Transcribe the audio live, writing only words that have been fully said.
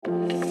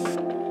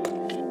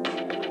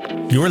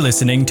You're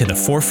listening to the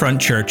Forefront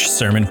Church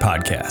Sermon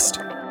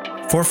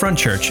Podcast. Forefront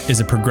Church is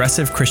a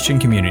progressive Christian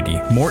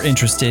community more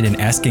interested in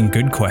asking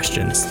good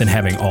questions than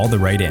having all the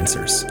right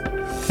answers.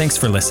 Thanks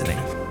for listening.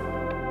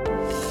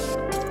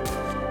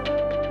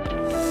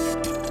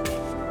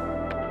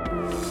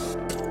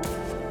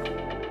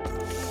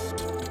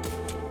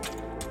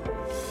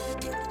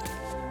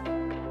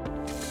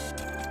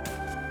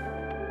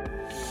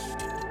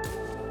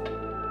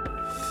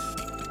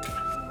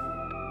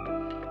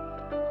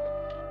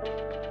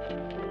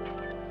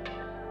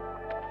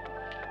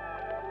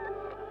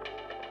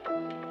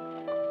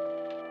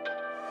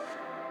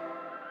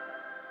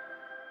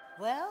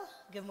 Well,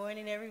 good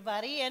morning,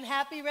 everybody, and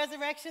happy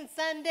Resurrection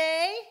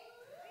Sunday.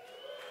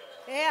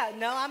 Yeah,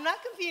 no, I'm not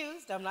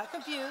confused.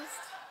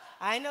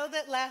 I know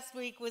that last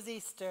week was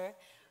Easter,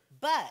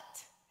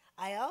 but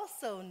I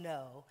also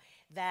know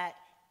that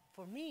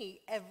for me,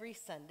 every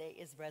Sunday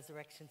is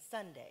Resurrection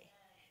Sunday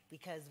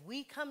because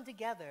we come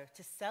together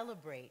to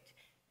celebrate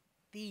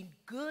the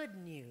good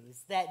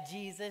news that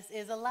Jesus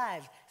is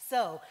alive.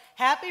 So,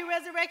 happy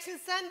Resurrection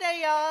Sunday,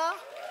 y'all.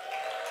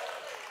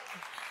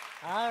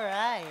 All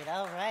right.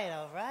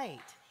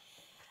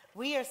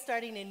 We are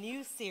starting a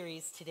new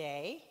series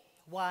today,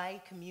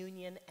 Why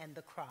Communion and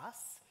the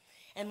Cross.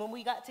 And when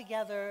we got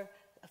together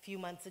a few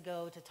months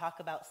ago to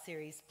talk about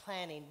series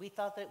planning, we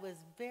thought that it was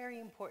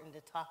very important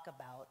to talk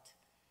about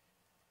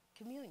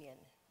communion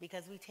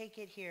because we take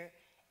it here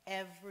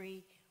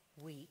every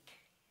week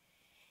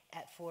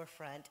at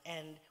Forefront,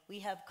 and we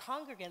have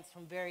congregants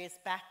from various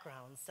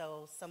backgrounds,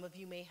 so some of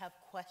you may have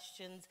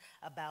questions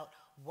about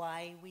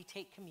why we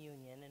take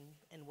communion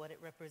and what it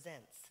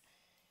represents.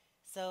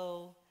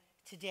 So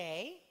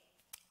today,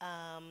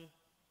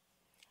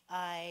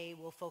 I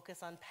will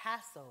focus on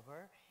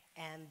Passover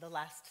and the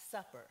Last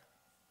Supper,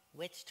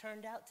 which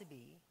turned out to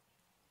be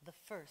the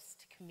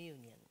first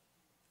communion.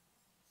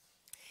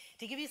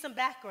 To give you some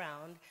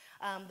background,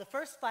 the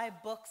first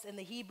 5 books in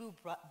the Hebrew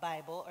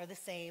Bible are the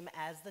same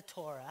as the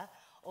Torah,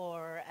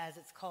 or as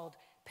it's called,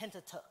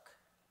 Pentateuch.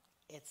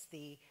 It's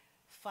the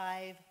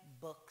 5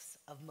 books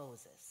of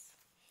Moses.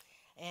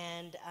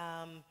 And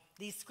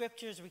these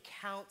scriptures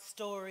recount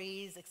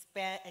stories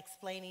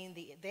explaining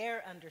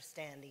their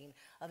understanding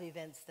of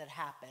events that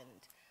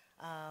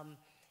happened.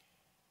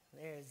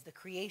 There's the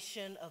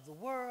creation of the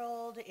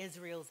world,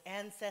 Israel's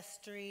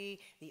ancestry,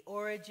 the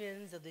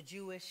origins of the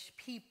Jewish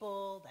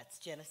people, that's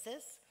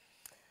Genesis.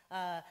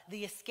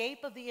 The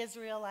escape of the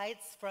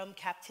Israelites from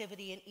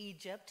captivity in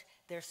Egypt,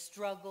 their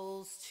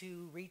struggles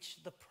to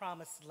reach the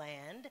promised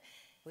land,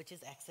 which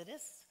is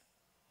Exodus.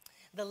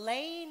 The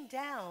laying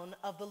down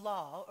of the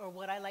law, or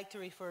what I like to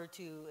refer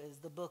to as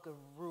the book of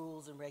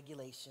rules and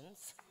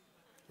regulations,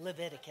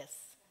 Leviticus.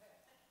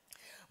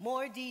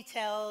 More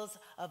details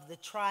of the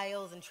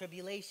trials and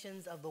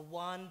tribulations of the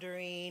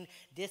wandering,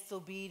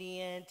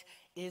 disobedient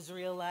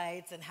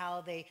Israelites and how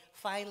they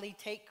finally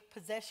take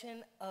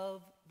possession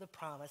of the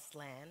promised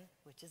land,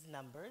 which is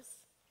Numbers.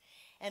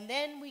 And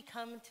then we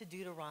come to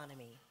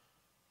Deuteronomy,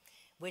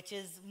 which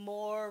is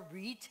more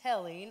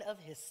retelling of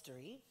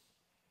history,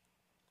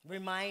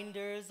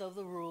 reminders of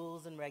the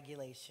rules and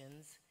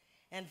regulations,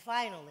 and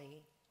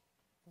finally,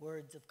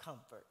 words of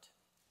comfort,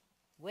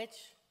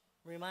 which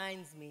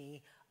reminds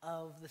me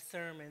of the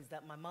sermons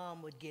that my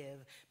mom would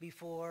give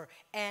before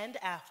and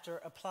after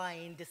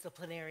applying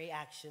disciplinary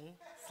action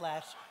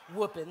 /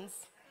 whoopings.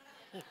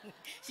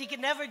 She could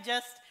never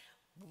just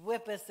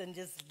whip us and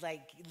just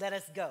let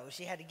us go.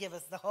 She had to give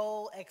us the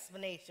whole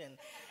explanation.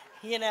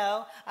 You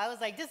know, I was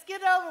like, just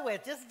get it over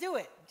with. Just do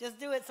it. Just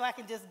do it so I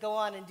can just go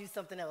on and do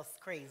something else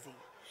crazy,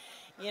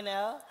 you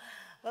know?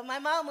 But my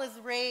mom was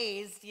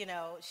raised, you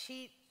know,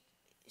 she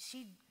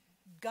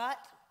got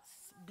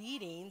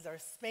beatings or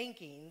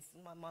spankings.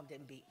 My mom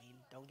didn't beat me.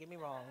 Don't get me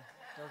wrong.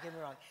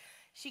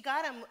 She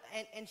got them,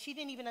 and she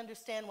didn't even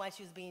understand why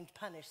she was being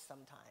punished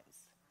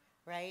sometimes,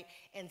 right?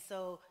 And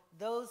so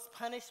those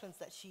punishments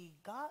that she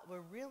got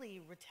were really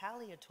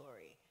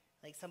retaliatory.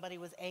 Like somebody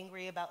was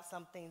angry about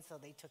something, so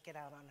they took it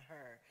out on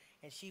her.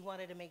 And she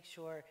wanted to make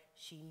sure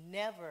she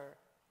never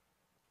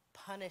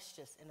punished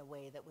us in a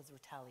way that was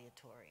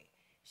retaliatory.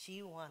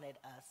 She wanted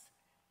us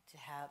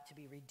to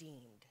be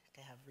redeemed,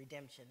 to have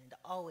redemption, and to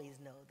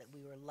always know that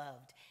we were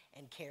loved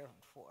and cared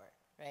for,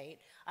 right?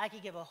 I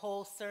could give a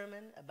whole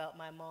sermon about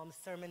my mom's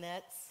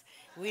sermonettes.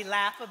 We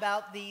laugh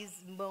about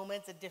these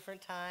moments at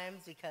different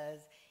times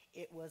because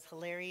it was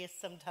hilarious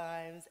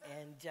sometimes,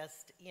 and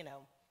just, you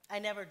know, I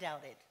never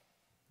doubted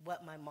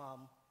what my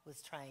mom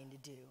was trying to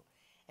do.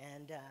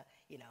 And,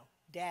 you know,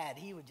 Dad,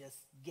 he would just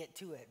get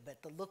to it.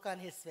 But the look on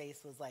his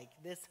face was like,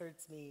 this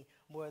hurts me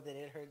more than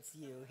it hurts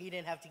you. He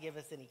didn't have to give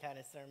us any kind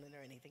of sermon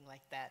or anything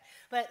like that.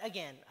 But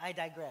again, I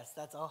digress.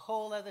 That's a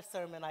whole other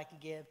sermon I can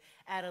give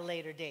at a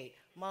later date.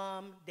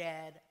 Mom,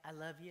 Dad, I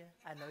love you.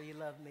 I know you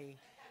love me.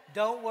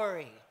 Don't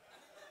worry.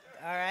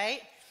 All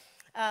right?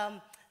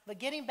 But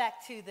getting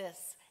back to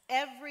this,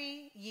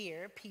 every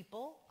year,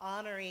 people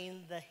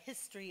honoring the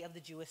history of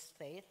the Jewish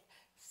faith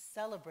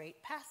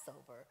celebrate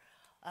Passover,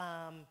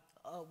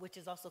 which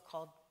is also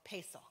called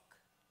Pesach,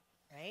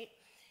 right?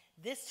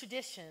 This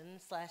tradition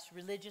 /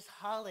 religious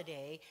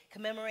holiday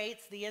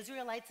commemorates the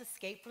Israelites'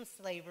 escape from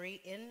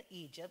slavery in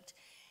Egypt.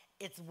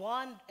 It's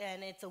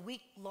a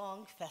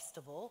week-long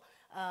festival,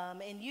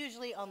 and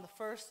usually on the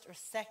first or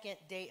second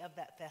day of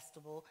that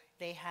festival,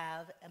 they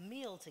have a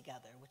meal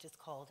together, which is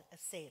called a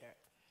Seder.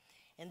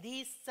 And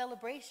these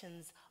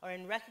celebrations are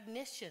in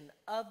recognition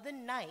of the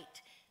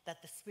night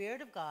that the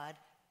Spirit of God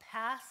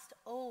passed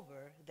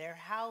over their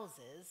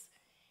houses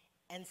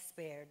and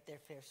spared their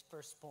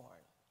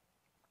firstborn.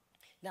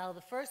 Now,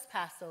 the first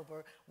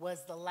Passover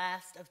was the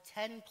last of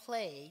 10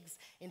 plagues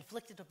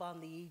inflicted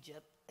upon the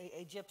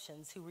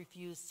Egyptians who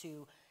refused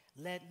to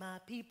let my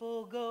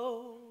people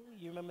go.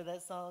 You remember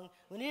that song?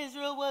 When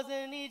Israel was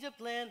in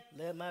Egypt land,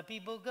 let my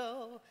people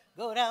go.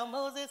 Go down,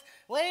 Moses,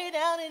 way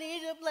down in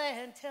Egypt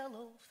land. Tell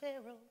old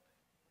Pharaoh,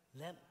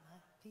 let my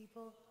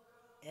people.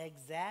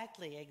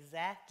 Exactly.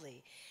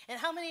 And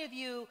how many of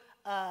you,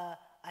 I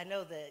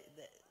know that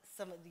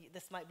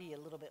this might be a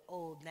little bit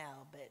old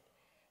now, but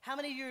how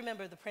many of you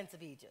remember the Prince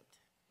of Egypt?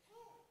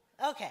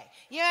 Okay,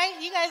 yeah,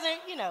 you guys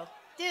are,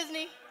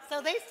 Disney,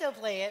 so they still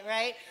play it,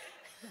 right?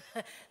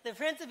 The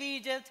Prince of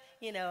Egypt,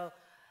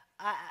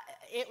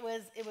 it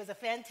was a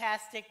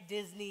fantastic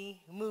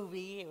Disney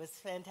movie. It was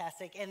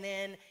fantastic. And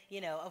then,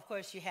 of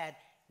course, you had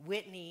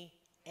Whitney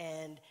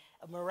and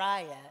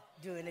Mariah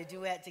doing a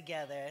duet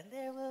together.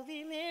 There will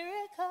be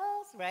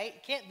miracles,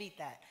 right? Can't beat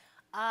that.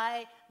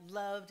 I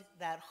loved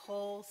that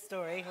whole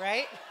story,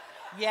 right?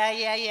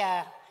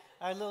 Yeah.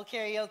 Our little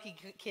karaoke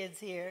kids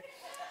here.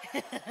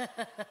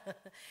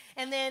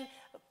 And then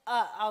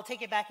I'll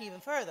take it back even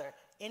further.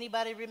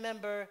 Anybody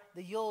remember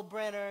the Yul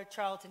Brynner,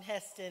 Charlton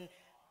Heston,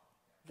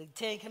 the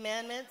Ten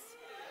Commandments?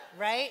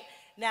 Right?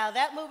 Now,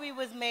 that movie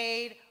was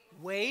made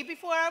way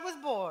before I was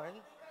born,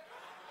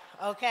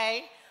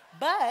 okay?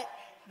 But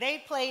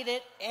they played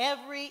it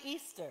every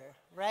Easter,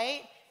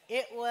 right?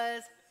 It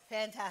was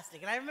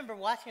fantastic. And I remember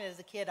watching it as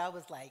a kid. I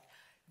was like,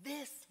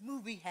 this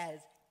movie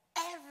has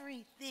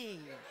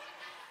everything.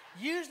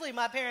 Usually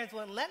my parents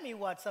wouldn't let me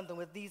watch something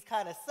with these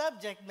kind of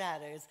subject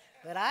matters,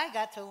 but I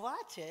got to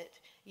watch it,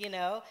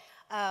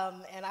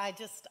 and I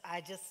just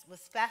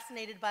was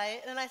fascinated by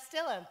it, and I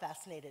still am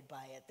fascinated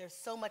by it. There's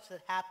so much that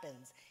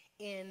happens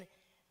in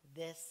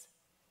this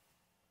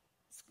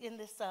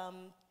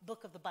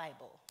book of the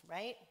Bible,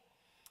 right?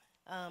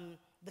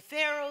 The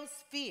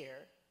Pharaoh's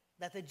fear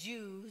that the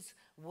Jews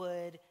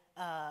would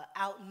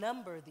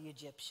outnumber the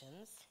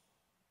Egyptians,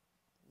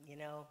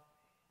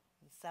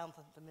 sound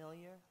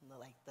familiar?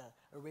 Like the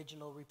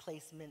original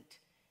replacement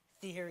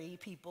theory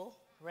people,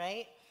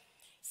 right?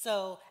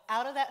 So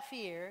out of that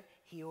fear,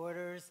 he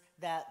orders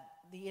that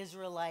the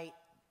Israelite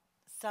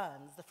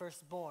sons, the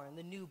firstborn,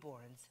 the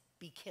newborns,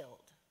 be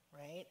killed,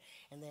 right?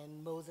 And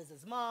then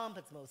Moses' mom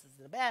puts Moses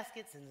in a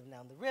basket, sends him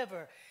down the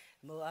river.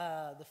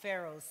 The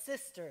Pharaoh's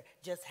sister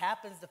just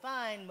happens to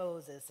find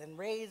Moses and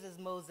raises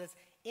Moses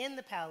in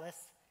the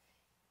palace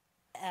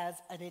as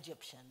an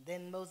Egyptian.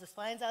 Then Moses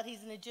finds out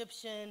he's an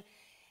Egyptian.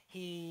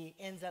 He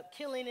ends up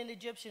killing an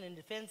Egyptian in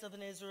defense of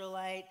an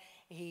Israelite.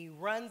 He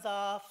runs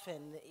off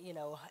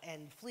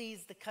and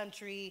flees the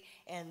country.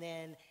 And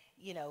then,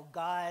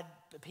 God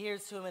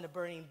appears to him in a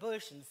burning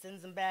bush and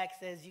sends him back,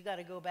 says, you got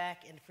to go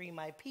back and free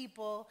my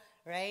people,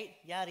 right?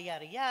 Yada,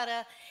 yada,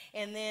 yada.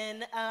 And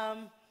then,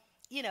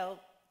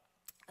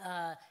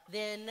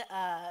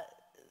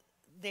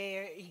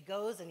 there he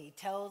goes and he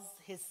tells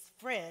his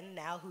friend,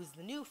 now who's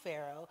the new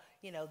Pharaoh,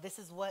 this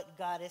is what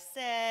God has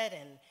said,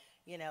 and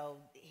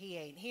he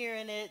ain't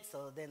hearing it.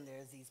 So then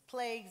there's these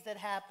plagues that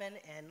happen.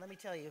 And let me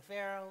tell you,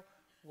 Pharaoh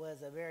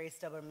was a very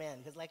stubborn man.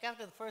 Because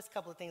after the first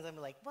couple of things, I'm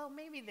like, well,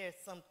 maybe there's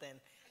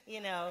something,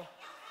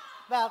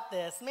 about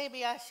this.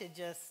 Maybe I should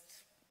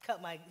just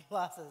cut my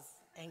losses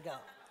and go,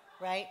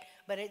 right?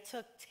 But it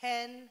took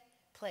 10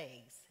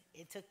 plagues.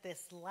 It took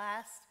this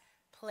last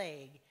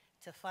plague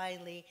to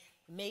finally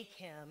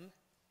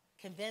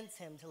convince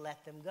him to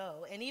let them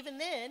go. And even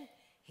then,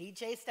 he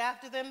chased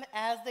after them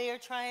as they are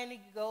trying to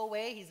go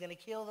away. He's going to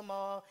kill them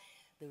all.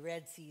 The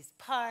Red Sea's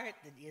part.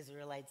 The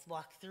Israelites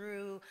walk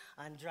through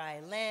on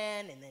dry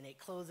land, and then it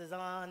closes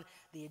on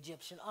the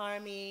Egyptian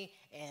army,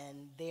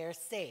 and they're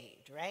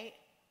saved, right?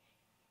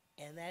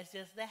 And that's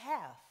just the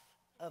half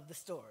of the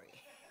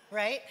story,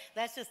 right?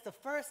 That's just the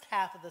first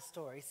half of the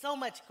story. So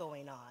much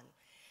going on.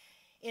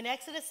 In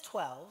Exodus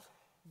 12,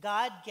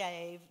 God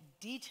gave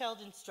detailed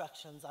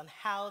instructions on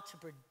how to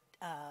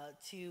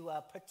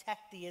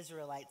protect the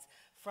Israelites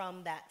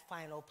from that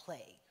final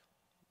plague.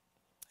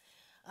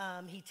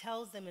 He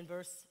tells them in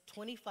verse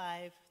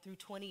 25 through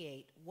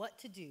 28 what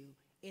to do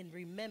in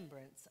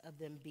remembrance of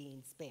them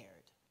being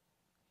spared.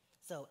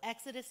 So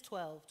Exodus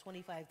 12,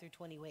 25 through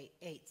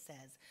 28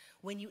 says,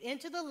 when you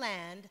enter the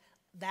land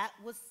that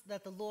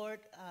the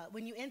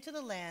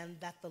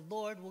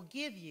Lord will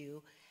give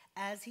you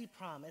as he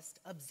promised,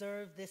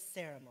 observe this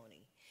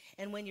ceremony.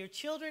 And when your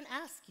children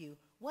ask you,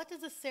 what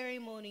does the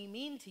ceremony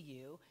mean to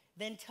you?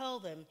 Then tell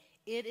them,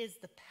 it is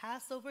the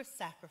Passover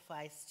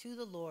sacrifice to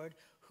the Lord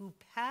who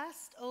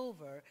passed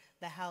over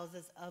the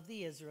houses of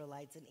the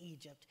Israelites in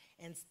Egypt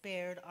and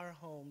spared our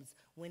homes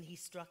when he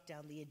struck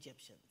down the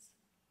Egyptians.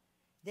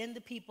 Then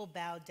the people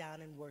bowed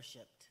down and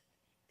worshiped.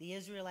 The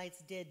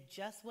Israelites did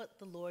just what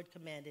the Lord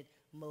commanded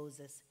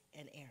Moses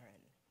and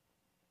Aaron.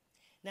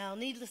 Now,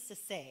 needless to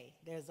say,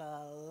 there's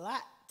a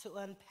lot to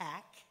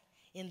unpack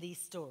in these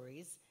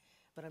stories,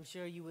 but I'm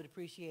sure you would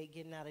appreciate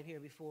getting out of here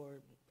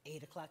before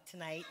 8 o'clock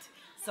tonight.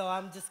 So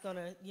I'm just going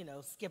to,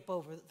 skip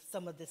over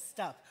some of this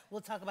stuff.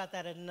 We'll talk about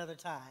that at another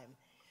time.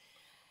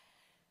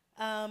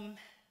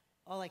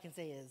 All I can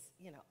say is,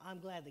 I'm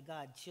glad that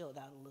God chilled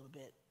out a little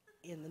bit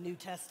in the New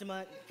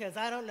Testament, because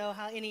I don't know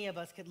how any of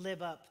us could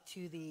live up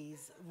to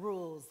these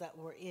rules that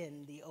were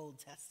in the Old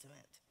Testament.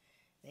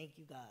 Thank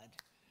you, God.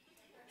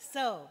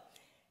 So,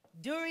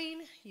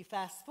 you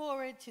fast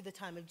forward to the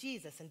time of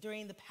Jesus, and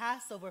during the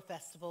Passover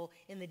festival,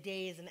 in the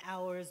days and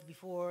hours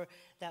before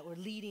that were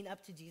leading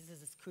up to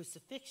Jesus'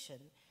 crucifixion,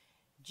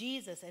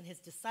 Jesus and his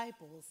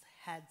disciples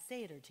had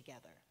Seder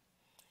together.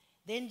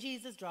 Then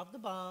Jesus dropped the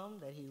bomb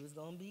that he was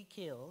going to be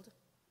killed,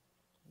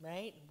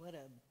 right? What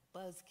a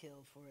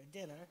buzzkill for a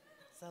dinner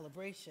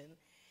celebration.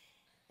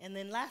 And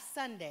then last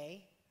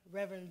Sunday,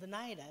 Reverend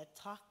Venida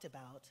talked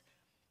about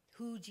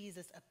who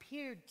Jesus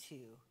appeared to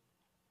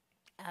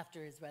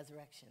after his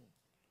resurrection.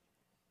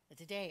 But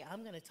today,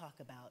 I'm going to talk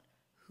about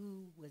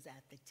who was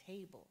at the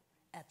table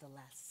at the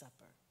Last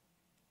Supper.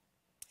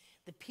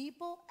 The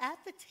people at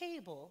the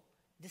table,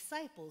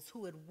 disciples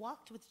who had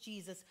walked with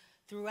Jesus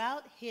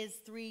throughout his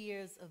 3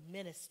 years of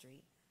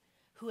ministry,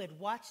 who had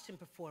watched him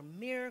perform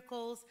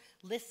miracles,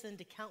 listened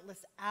to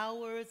countless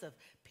hours of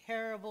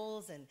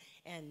parables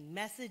and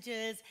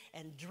messages,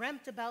 and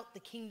dreamt about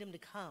the kingdom to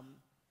come.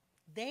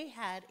 They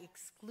had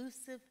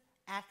exclusive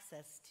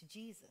access to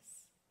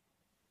Jesus.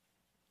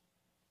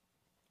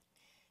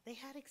 They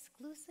had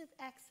exclusive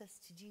access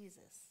to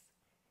Jesus.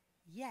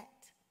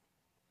 Yet,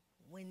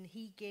 when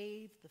he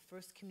gave the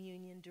first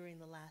communion during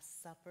the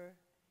Last Supper,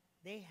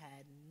 they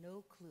had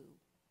no clue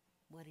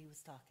what he was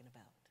talking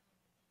about.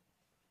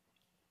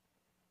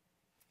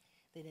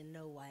 They didn't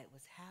know why it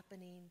was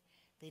happening.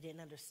 They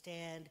didn't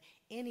understand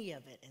any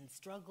of it and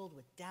struggled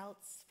with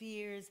doubts,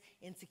 fears,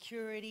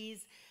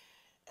 insecurities,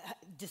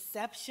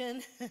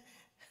 deception,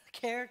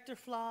 character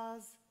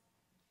flaws.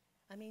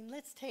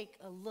 Let's take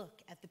a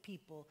look at the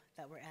people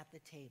that were at the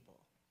table.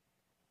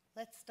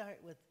 Let's start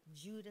with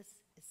Judas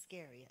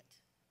Iscariot,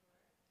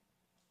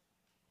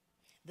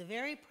 the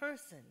very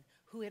person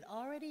who had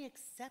already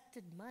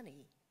accepted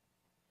money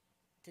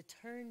to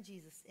turn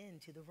Jesus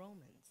into the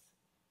Romans.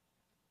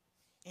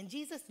 And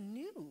Jesus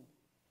knew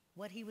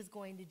what he was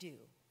going to do.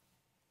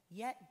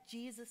 Yet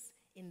Jesus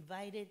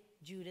invited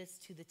Judas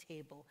to the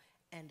table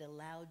and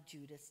allowed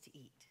Judas to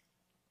eat.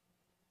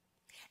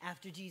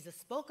 After Jesus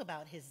spoke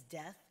about his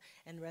death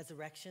and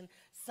resurrection,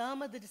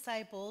 some of the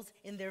disciples,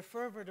 in their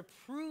fervor to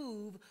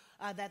prove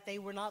that they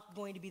were not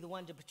going to be the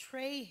one to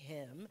betray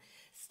him,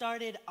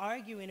 started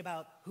arguing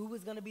about who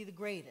was going to be the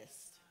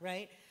greatest,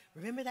 right?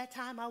 Remember that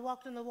time I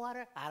walked in the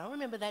water? I don't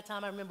remember that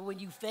time. I remember when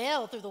you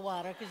fell through the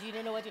water because you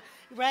didn't know what to,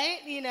 right?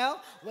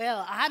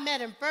 Well, I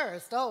met him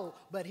first. Oh,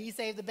 but he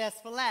saved the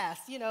best for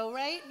last,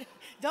 right?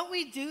 Don't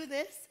we do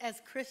this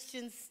as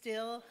Christians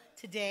still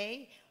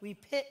today? We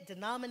pit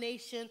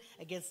denomination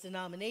against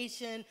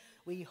denomination.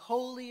 We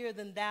holier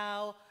than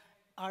thou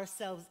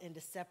ourselves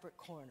into separate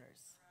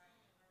corners.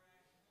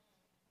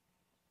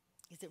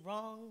 Is it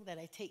wrong that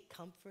I take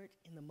comfort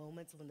in the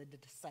moments when the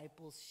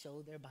disciples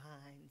show their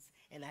behinds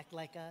and act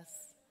like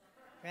us,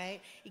 right?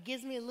 It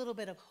gives me a little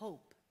bit of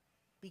hope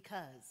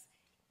because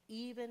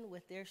even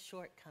with their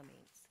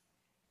shortcomings,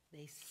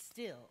 they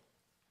still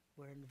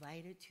were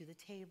invited to the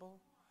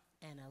table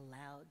and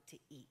allowed to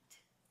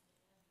eat.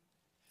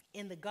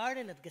 In the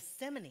Garden of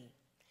Gethsemane,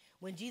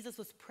 when Jesus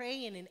was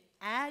praying in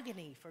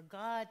agony for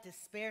God to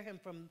spare him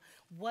from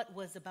what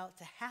was about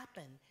to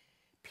happen,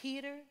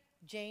 Peter,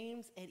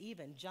 James, and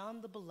even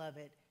John the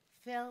Beloved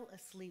fell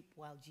asleep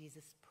while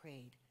Jesus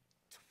prayed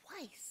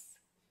twice.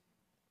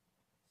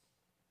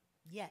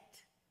 Yet,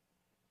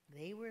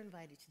 they were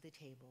invited to the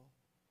table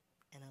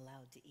and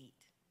allowed to eat.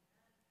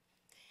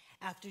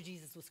 After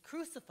Jesus was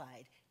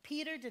crucified,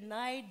 Peter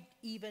denied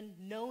even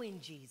knowing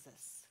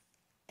Jesus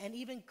and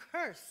even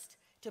cursed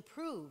to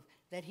prove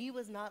that he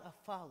was not a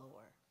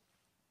follower.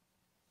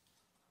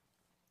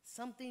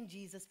 Something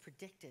Jesus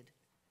predicted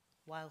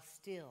while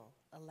still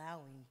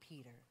allowing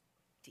Peter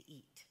to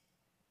eat.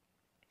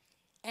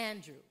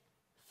 Andrew,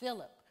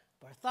 Philip,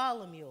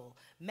 Bartholomew,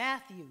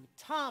 Matthew,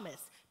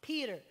 Thomas,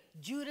 Peter,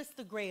 Judas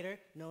the Greater,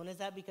 known as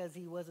that because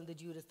he wasn't the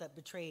Judas that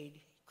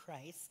betrayed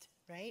Christ,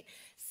 right?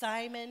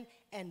 Simon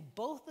and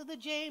both of the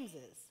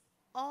Jameses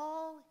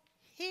all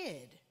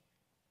hid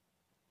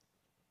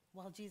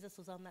while Jesus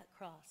was on that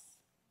cross.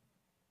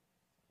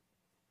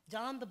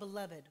 John the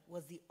Beloved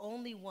was the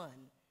only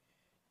one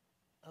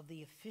of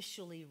the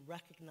officially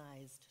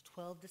recognized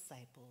 12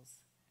 disciples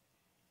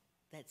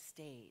that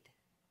stayed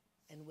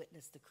and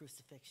witnessed the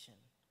crucifixion.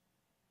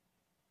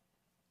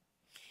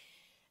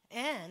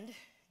 And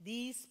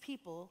these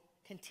people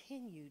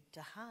continued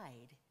to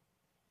hide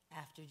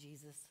after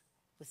Jesus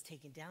was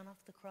taken down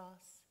off the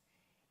cross,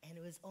 and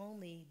it was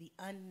only the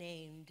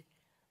unnamed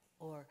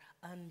or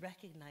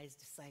unrecognized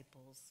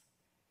disciples,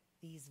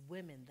 these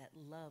women that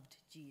loved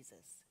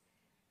Jesus,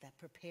 that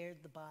prepared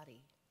the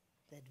body,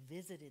 that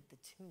visited the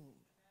tomb,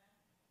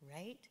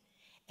 right?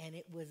 And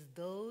it was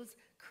those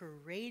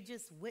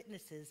courageous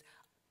witnesses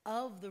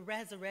of the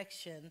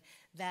resurrection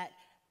that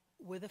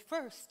were the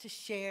first to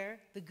share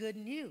the good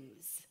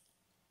news.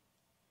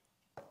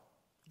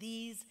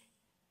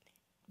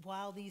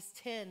 While these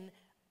 10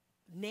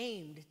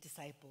 named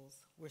disciples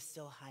were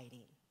still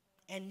hiding.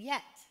 And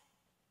yet,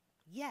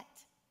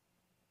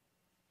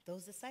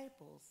 those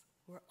disciples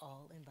were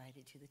all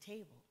invited to the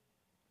table.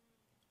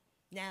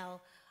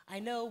 Now, I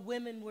know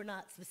women were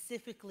not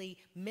specifically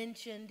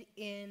mentioned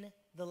in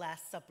the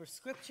Last Supper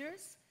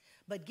scriptures,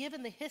 but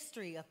given the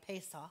history of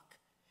Pesach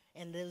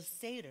and those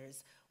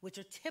seders, which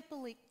are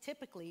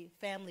typically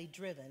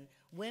family-driven,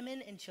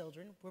 women and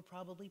children were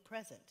probably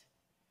present.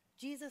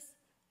 Jesus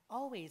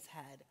always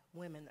had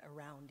women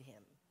around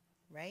him,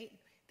 right?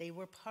 They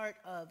were part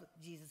of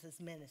Jesus'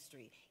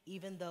 ministry,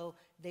 even though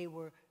they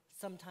were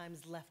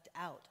sometimes left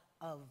out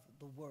of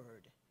the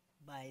word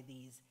by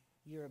these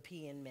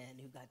European men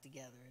who got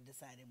together and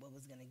decided what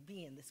was going to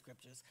be in the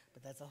scriptures,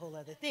 but that's a whole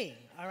other thing,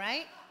 all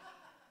right?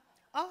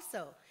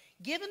 Also,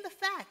 given the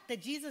fact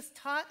that Jesus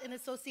taught and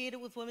associated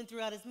with women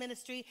throughout his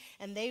ministry,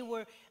 and they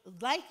were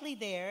likely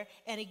there,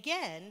 and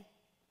again,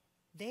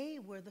 they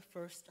were the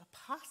first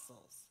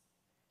apostles.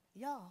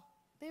 Y'all,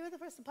 they were the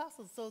first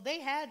apostles, so they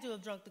had to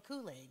have drunk the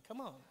Kool-Aid.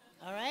 Come on,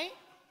 all right?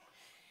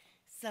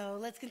 So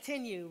let's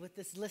continue with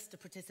this list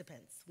of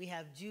participants. We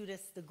have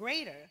Judas the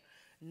Greater,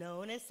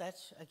 known as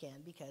such,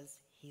 again, because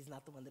he's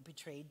not the one that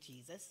betrayed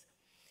Jesus.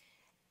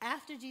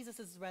 After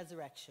Jesus'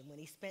 resurrection, when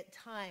he spent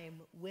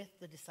time with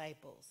the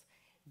disciples,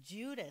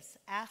 Judas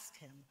asked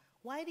him,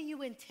 "Why do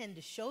you intend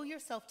to show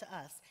yourself to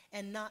us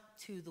and not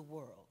to the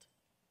world?"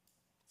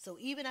 So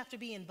even after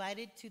being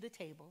invited to the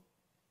table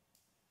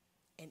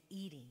and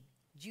eating,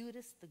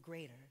 Judas the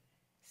Greater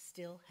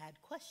still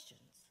had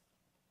questions.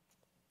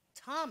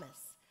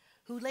 Thomas,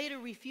 who later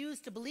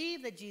refused to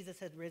believe that Jesus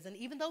had risen,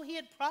 even though he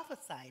had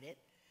prophesied it,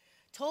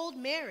 told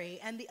Mary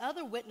and the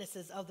other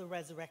witnesses of the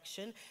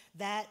resurrection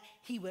that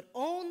he would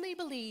only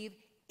believe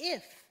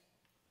if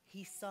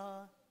he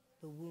saw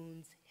the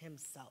wounds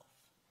himself.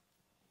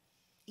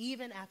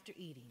 Even after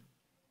eating,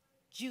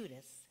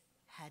 Judas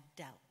had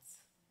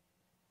doubts.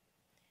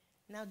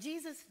 Now,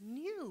 Jesus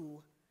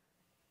knew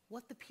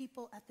what the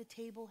people at the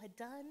table had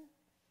done,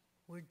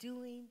 were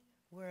doing,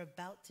 were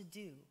about to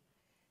do.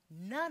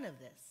 None of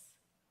this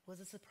was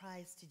a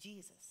surprise to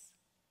Jesus.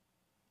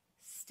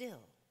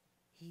 Still,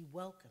 he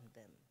welcomed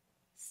them.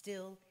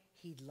 Still,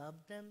 he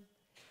loved them.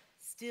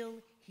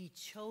 Still, he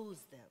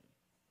chose them.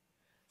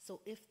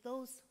 So if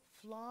those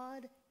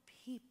flawed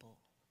people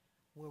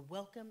were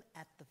welcome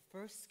at the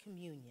first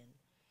communion,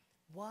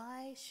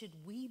 why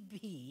should we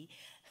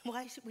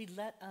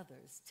let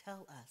others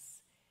tell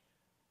us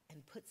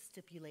and put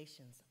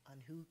stipulations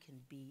on who can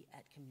be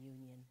at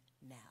communion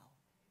now?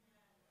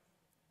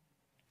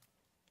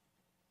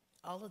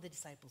 All of the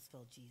disciples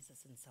felt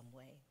Jesus in some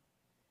way,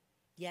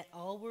 yet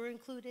all were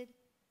included,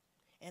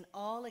 and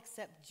all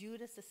except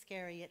Judas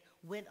Iscariot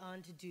went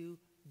on to do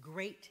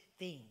great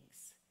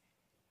things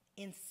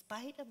in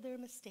spite of their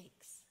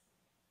mistakes.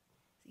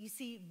 You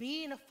see,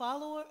 being a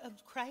follower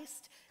of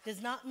Christ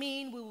does not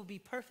mean we will be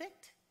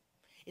perfect.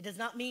 It does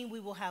not mean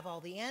we will have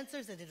all the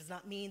answers. It does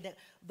not mean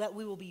that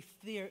we will be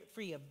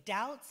free of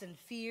doubts and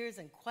fears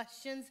and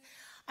questions.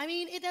 I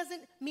mean, it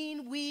doesn't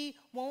mean we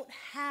won't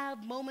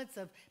have moments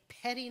of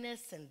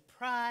pettiness and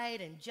pride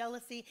and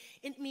jealousy.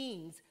 It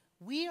means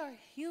we are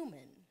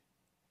human.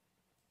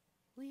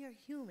 We are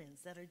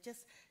humans that are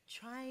just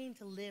trying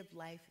to live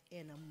life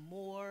in a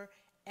more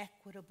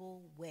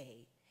equitable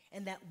way.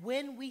 And that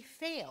when we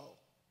fail,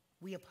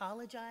 we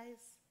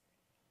apologize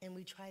and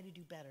we try to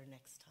do better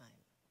next time.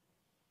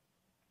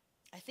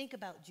 I think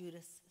about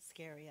Judas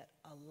Iscariot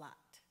a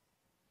lot.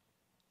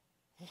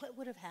 What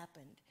would have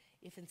happened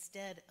if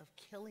instead of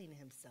killing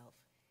himself,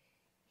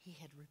 he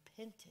had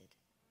repented?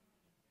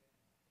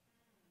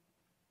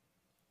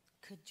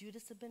 Could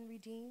Judas have been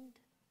redeemed?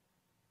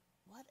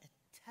 What a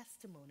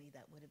testimony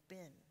that would have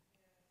been.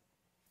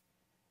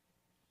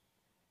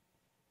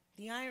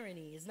 The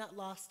irony is not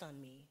lost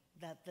on me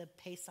that the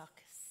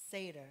Pesach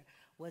Seder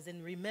was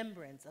in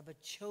remembrance of a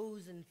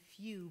chosen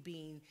few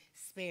being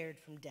spared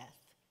from death.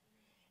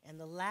 And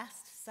the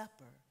Last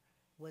Supper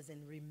was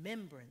in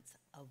remembrance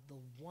of the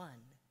one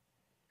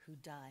who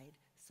died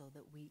so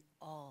that we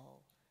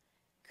all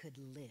could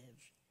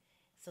live,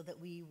 so that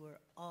we would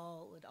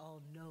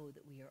all know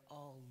that we are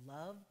all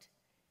loved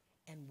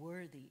and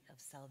worthy of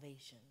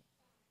salvation.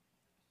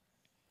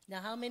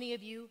 Now, how many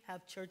of you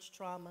have church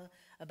trauma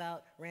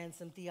about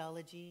ransom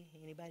theology?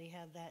 Anybody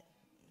have that,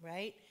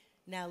 right?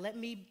 Now, let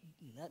me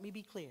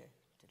be clear.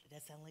 Did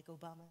that sound like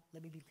Obama?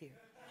 Let me be clear,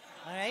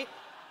 all right?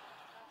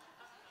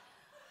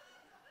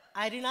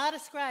 I do not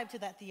ascribe to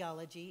that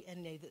theology,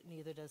 and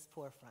neither does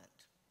Forefront.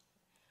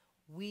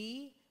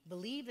 We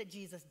believe that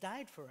Jesus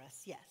died for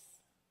us,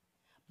 yes.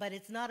 But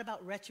it's not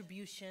about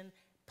retribution,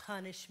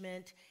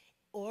 punishment,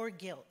 or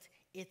guilt.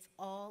 It's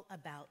all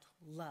about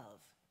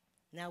love.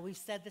 Now, we've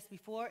said this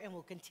before, and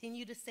we'll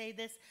continue to say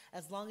this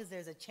as long as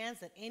there's a chance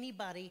that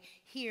anybody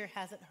here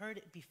hasn't heard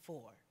it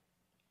before.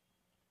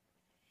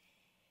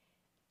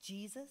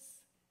 Jesus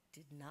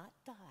did not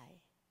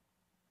die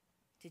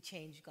to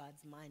change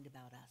God's mind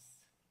about us.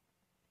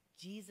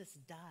 Jesus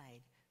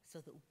died so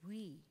that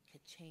we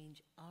could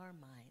change our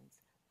minds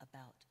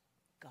about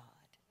God.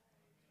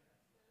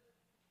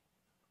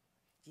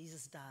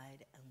 Jesus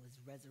died and was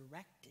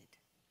resurrected.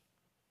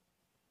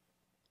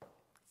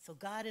 So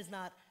God is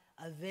not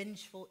a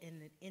vengeful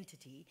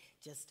entity,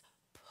 just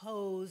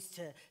posed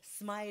to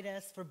smite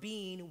us for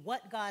being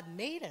what God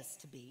made us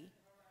to be.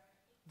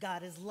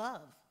 God is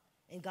love,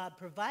 and God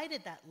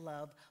provided that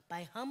love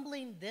by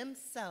humbling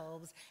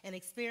themselves and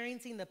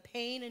experiencing the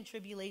pain and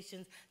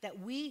tribulations that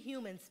we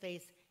humans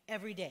face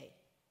every day.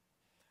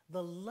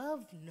 The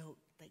love note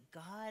that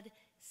God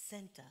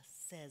sent us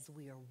says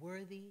we are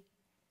worthy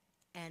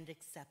and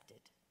accepted.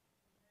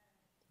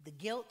 The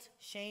guilt,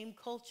 shame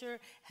culture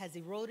has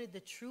eroded the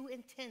true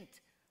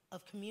intent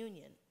of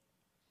communion.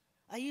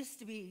 I used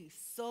to be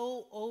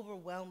so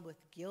overwhelmed with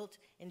guilt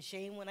and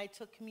shame when I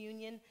took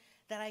communion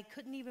that I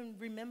couldn't even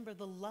remember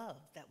the love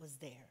that was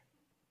there.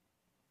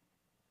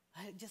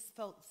 I just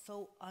felt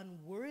so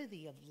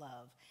unworthy of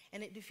love,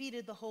 and it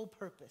defeated the whole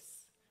purpose.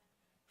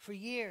 For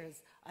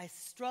years, I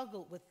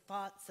struggled with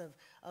thoughts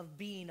of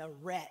being a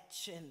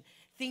wretch and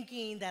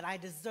thinking that I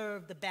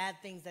deserved the bad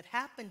things that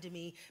happened to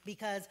me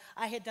because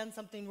I had done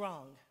something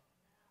wrong.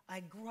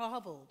 I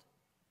groveled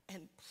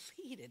and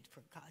pleaded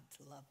for God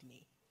to love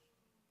me,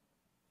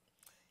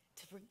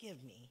 to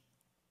forgive me.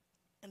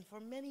 And for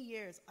many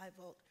years, I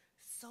felt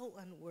so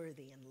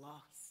unworthy and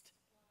lost.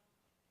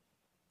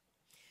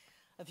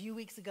 A few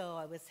weeks ago,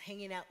 I was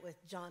hanging out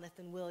with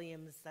Jonathan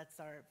Williams, that's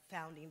our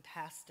founding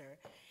pastor,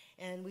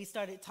 and we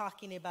started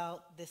talking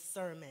about this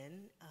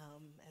sermon,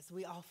 as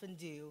we often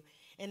do.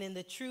 And in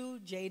the true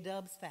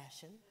J-Dubs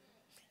fashion,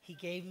 he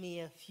gave me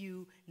a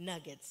few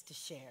nuggets to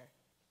share.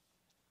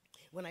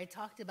 When I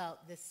talked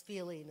about this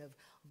feeling of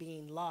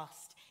being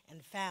lost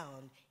and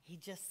found, he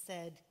just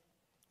said,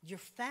 "You're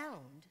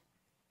found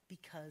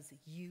because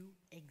you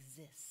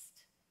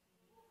exist."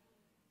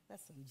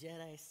 That's some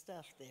Jedi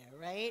stuff there,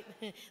 right?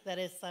 That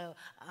is so,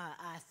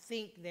 I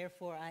think,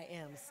 therefore I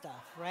am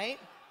stuff, right?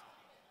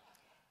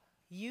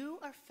 You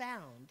are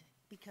found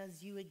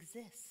because you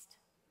exist.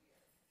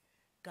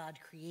 God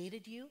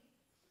created you.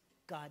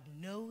 God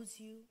knows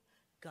you.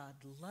 God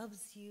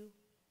loves you.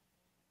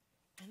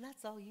 And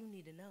that's all you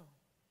need to know.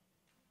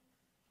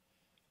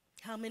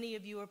 How many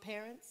of you are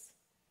parents?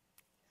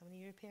 How many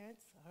of you are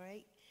parents? All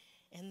right.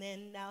 And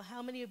then now,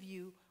 how many of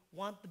you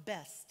want the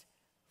best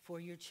for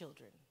your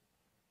children?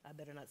 I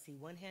better not see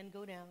one hand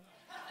go down.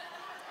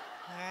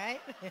 All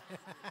right?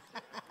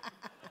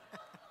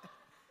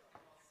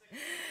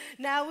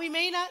 Now, we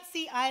may not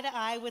see eye to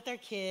eye with our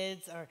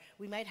kids, or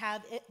we might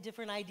have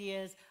different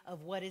ideas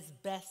of what is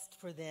best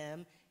for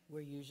them.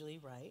 We're usually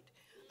right.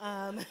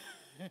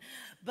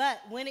 But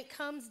when it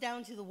comes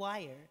down to the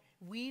wire,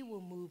 we will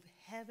move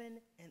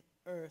heaven and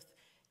earth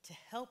to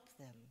help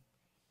them,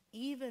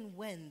 even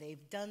when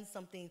they've done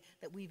something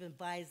that we've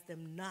advised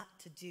them not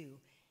to do,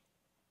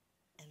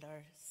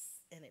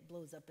 and it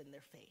blows up in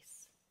their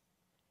face.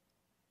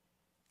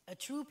 A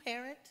true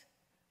parent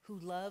who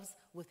loves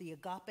with the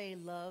agape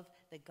love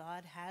that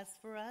God has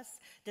for us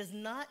does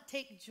not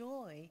take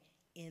joy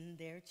in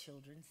their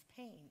children's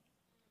pain.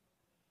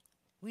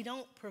 We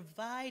don't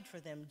provide for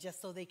them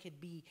just so they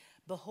could be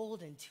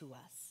beholden to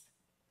us.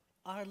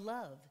 Our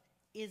love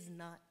is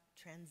not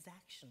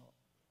transactional.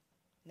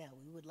 Now,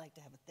 we would like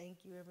to have a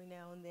thank you every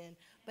now and then,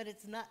 but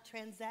it's not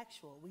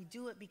transactional. We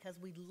do it because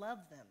we love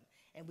them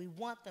and we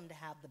want them to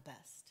have the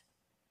best.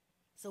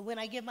 So when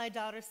I give my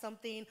daughter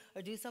something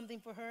or do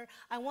something for her,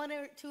 I want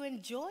her to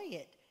enjoy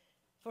it,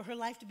 for her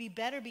life to be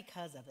better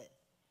because of it.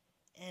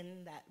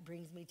 And that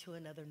brings me to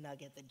another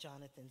nugget that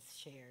Jonathan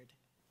shared.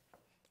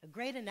 A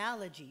great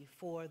analogy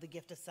for the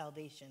gift of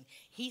salvation.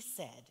 He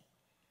said,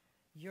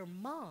 "Your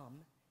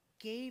mom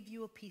gave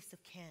you a piece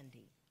of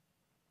candy.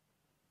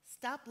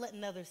 Stop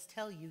letting others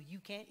tell you you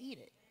can't eat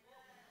it."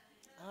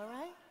 All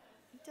right?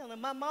 You tell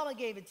them, "My mama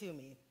gave it to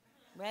me,"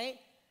 right?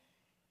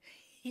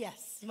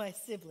 Yes, my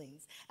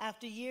siblings.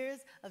 After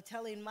years of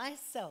telling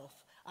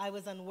myself I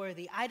was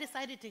unworthy, I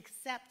decided to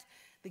accept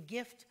the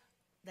gift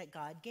that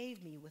God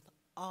gave me with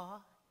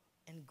awe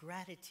and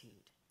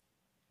gratitude.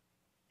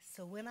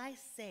 So when I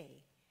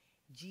say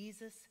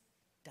Jesus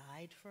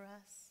died for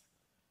us,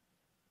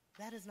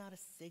 that is not a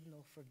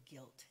signal for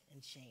guilt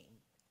and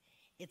shame.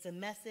 It's a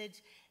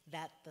message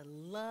that the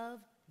love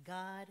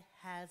God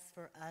has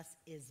for us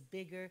is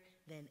bigger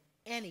than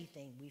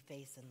anything we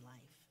face in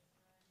life.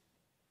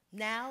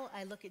 Now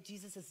I look at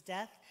Jesus'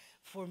 death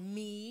for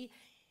me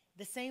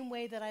the same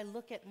way that I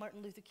look at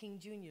Martin Luther King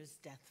Jr.'s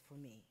death for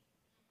me.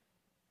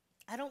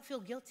 I don't feel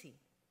guilty.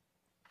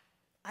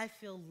 I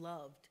feel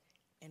loved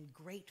and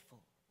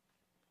grateful.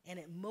 And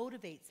it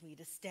motivates me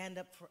to stand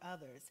up for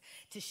others,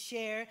 to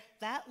share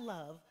that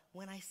love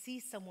when I see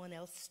someone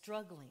else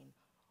struggling,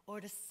 or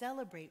to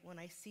celebrate when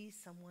I see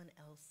someone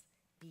else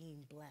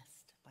being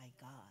blessed by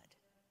God.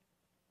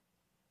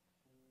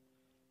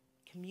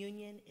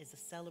 Communion is a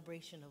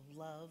celebration of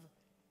love,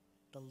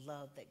 the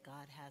love that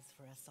God has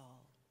for us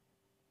all.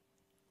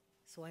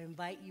 So I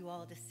invite you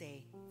all to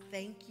say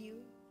thank you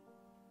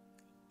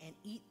and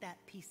eat that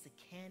piece of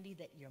candy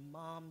that your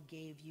mom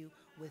gave you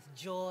with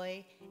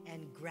joy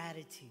and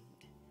gratitude.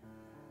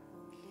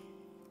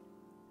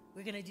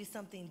 We're going to do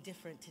something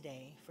different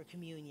today for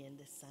communion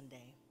this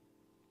Sunday.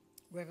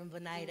 Reverend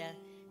Venida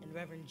and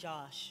Reverend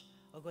Josh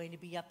are going to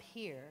be up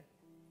here,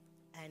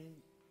 and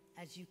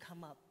as you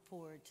come up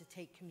forward to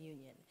take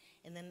communion.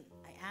 And then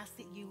I ask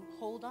that you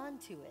hold on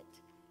to it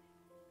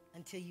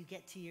until you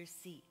get to your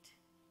seat.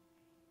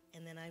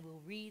 And then I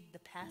will read the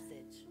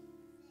passage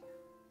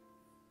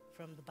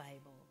from the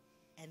Bible,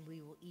 and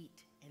we will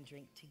eat and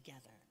drink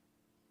together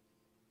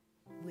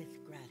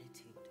with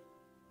gratitude.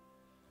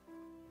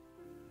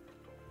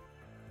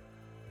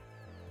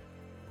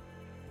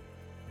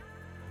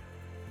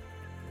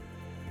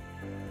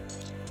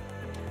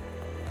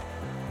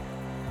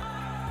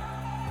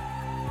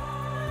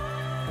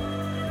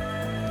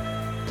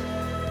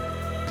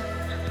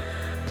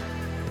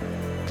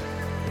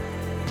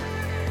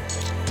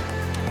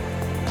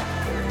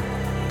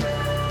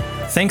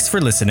 Thanks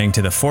for listening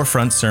to the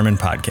Forefront Sermon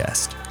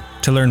Podcast.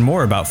 To learn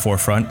more about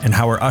Forefront and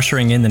how we're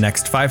ushering in the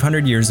next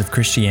 500 years of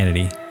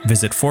Christianity,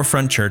 visit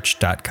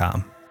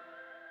forefrontchurch.com.